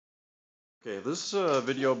Okay, this is a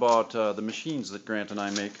video about the machines that Grant and I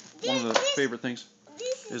make. One of the favorite things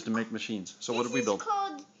is to make machines. So what did we build? This is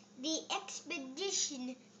called the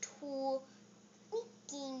Expedition Tool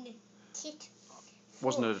Making Kit.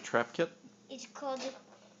 Wasn't it a trap kit? It's called the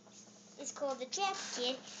Trap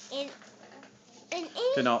Kit, and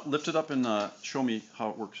Okay, now lift it up and show me how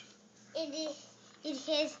it works. it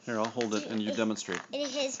has. Here, I'll hold it and you demonstrate. It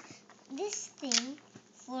has this thing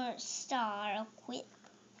for star equip.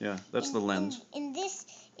 Yeah, that's the lens. And this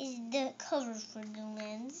is the cover for the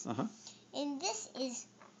lens. And this is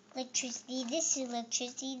electricity. This is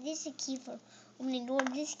electricity. This is a key for opening door.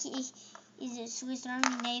 This key is a Swiss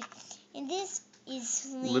Army knife. And this is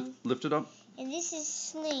sling. Lift it up. And this is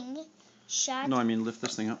slingshot. No, I mean lift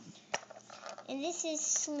this thing up. And this is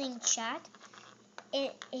slingshot. And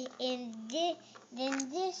then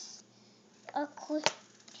this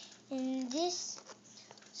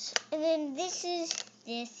and then this is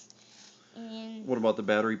this. And what about the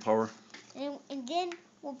battery power? And then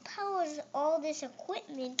what powers all this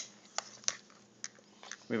equipment?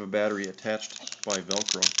 We have a battery attached by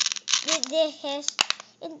Velcro. That has,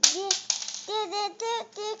 and the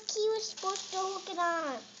key was supposed to hook it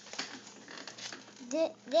on.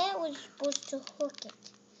 That was supposed to hook it.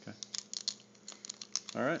 Okay.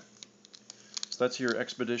 All right. So that's your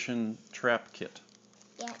Expedition Trap Kit.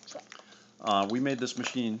 Yeah, trap. We made this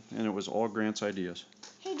machine, and it was all Grant's ideas.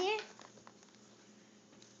 Hey, dear.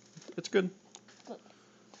 It's good. Good.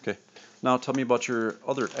 Okay. Now tell me about your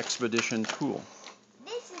other Expedition tool.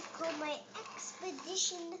 This is called my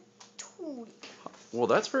Expedition tool. Well,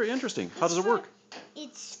 that's very interesting. How does it work?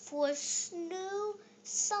 It's for snow,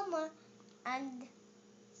 summer, and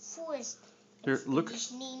forest. Here, look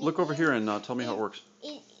over here and tell me how it works.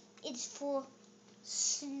 It's for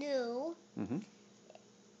snow,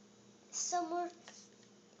 summer,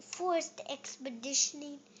 forest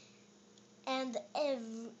expeditioning, and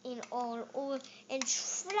all over and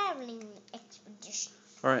traveling expedition.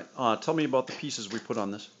 All right. Tell me about the pieces we put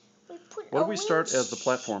on this. What did we start as the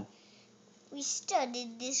platform? We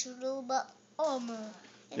started this robot armor.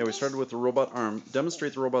 Yeah, we started with the robot arm.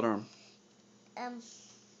 Demonstrate the robot arm.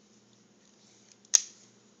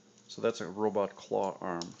 So that's a robot claw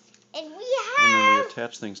arm. And then we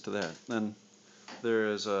attach things to that. Then there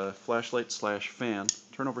is a flashlight / fan.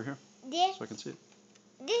 Turn over here so I can see it.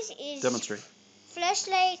 This is demonstrate.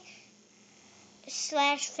 Flashlight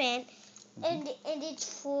 / fan, and it's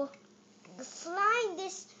for flying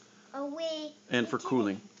this away. And for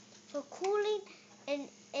cooling. For cooling and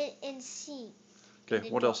seeing. Okay,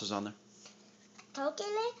 what else is on there?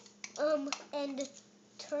 Calculator, and the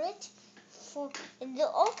turret and the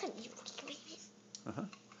all kinds of.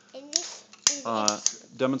 And this is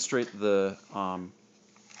demonstrate the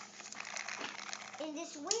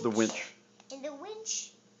winch. The winch. And the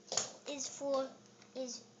winch is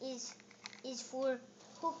for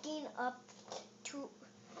hooking up to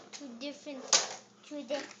different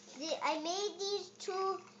I made these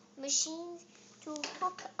two machines to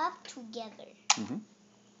hook up together.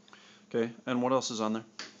 Okay, and what else is on there?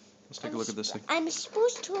 Let's take a look at this thing. I'm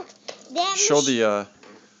supposed to hook that Show machine.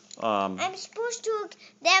 I'm supposed to hook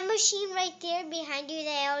that machine right there behind you that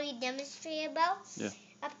I already demonstrated about. Yeah.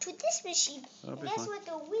 Up to this machine. And that's what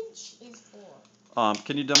the winch is for.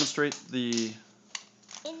 Can you demonstrate the?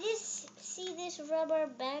 And see this rubber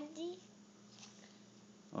bandy?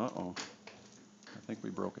 Uh-oh. I think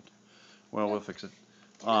we broke it. Well, we'll fix it.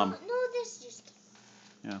 No, this just.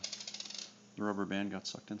 Yeah. The rubber band got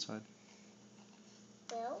sucked inside.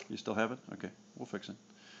 Well. You still have it? Okay, we'll fix it.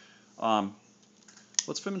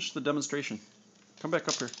 Let's finish the demonstration. Come back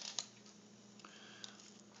up here.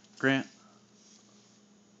 Grant,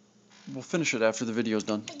 we'll finish it after the video's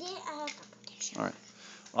done. All right.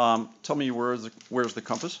 Tell me where's the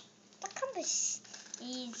compass? The compass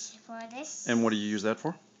is for this. And what do you use that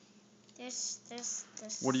for? This.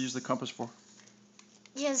 What do you use the compass for?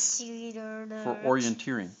 Just for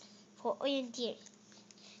orienteering. For orienteering.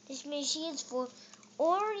 This machine is for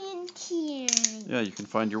orienteering. Yeah, you can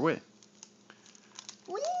find your way.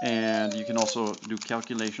 And you can also do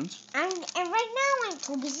calculations. And right now I'm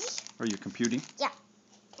too busy. Are you computing? Yeah.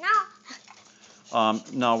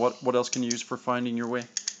 Now what else can you use for finding your way?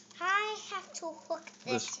 I have to hook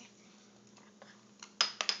this.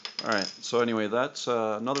 All right. So anyway, that's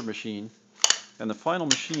another machine. And the final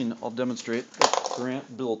machine I'll demonstrate that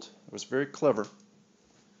Grant built. It was very clever.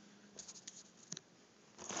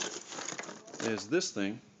 Is this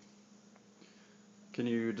thing. Can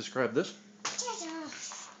you describe this?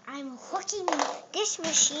 I'm hooking this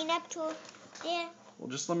machine up to there. Well,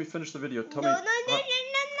 just let me finish the video. Tell No. me.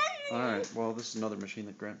 All right. Well, this is another machine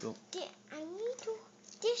that Grant built. I need to.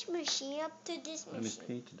 This this machine up to this And he machine.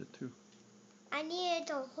 painted it too. I needed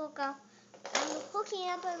to hook up. I'm hooking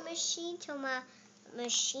up a machine to my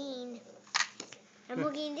machine. I'm Good.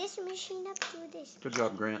 hooking this machine up to this. Good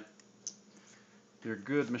job, Grant. You're a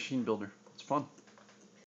good machine builder. It's fun.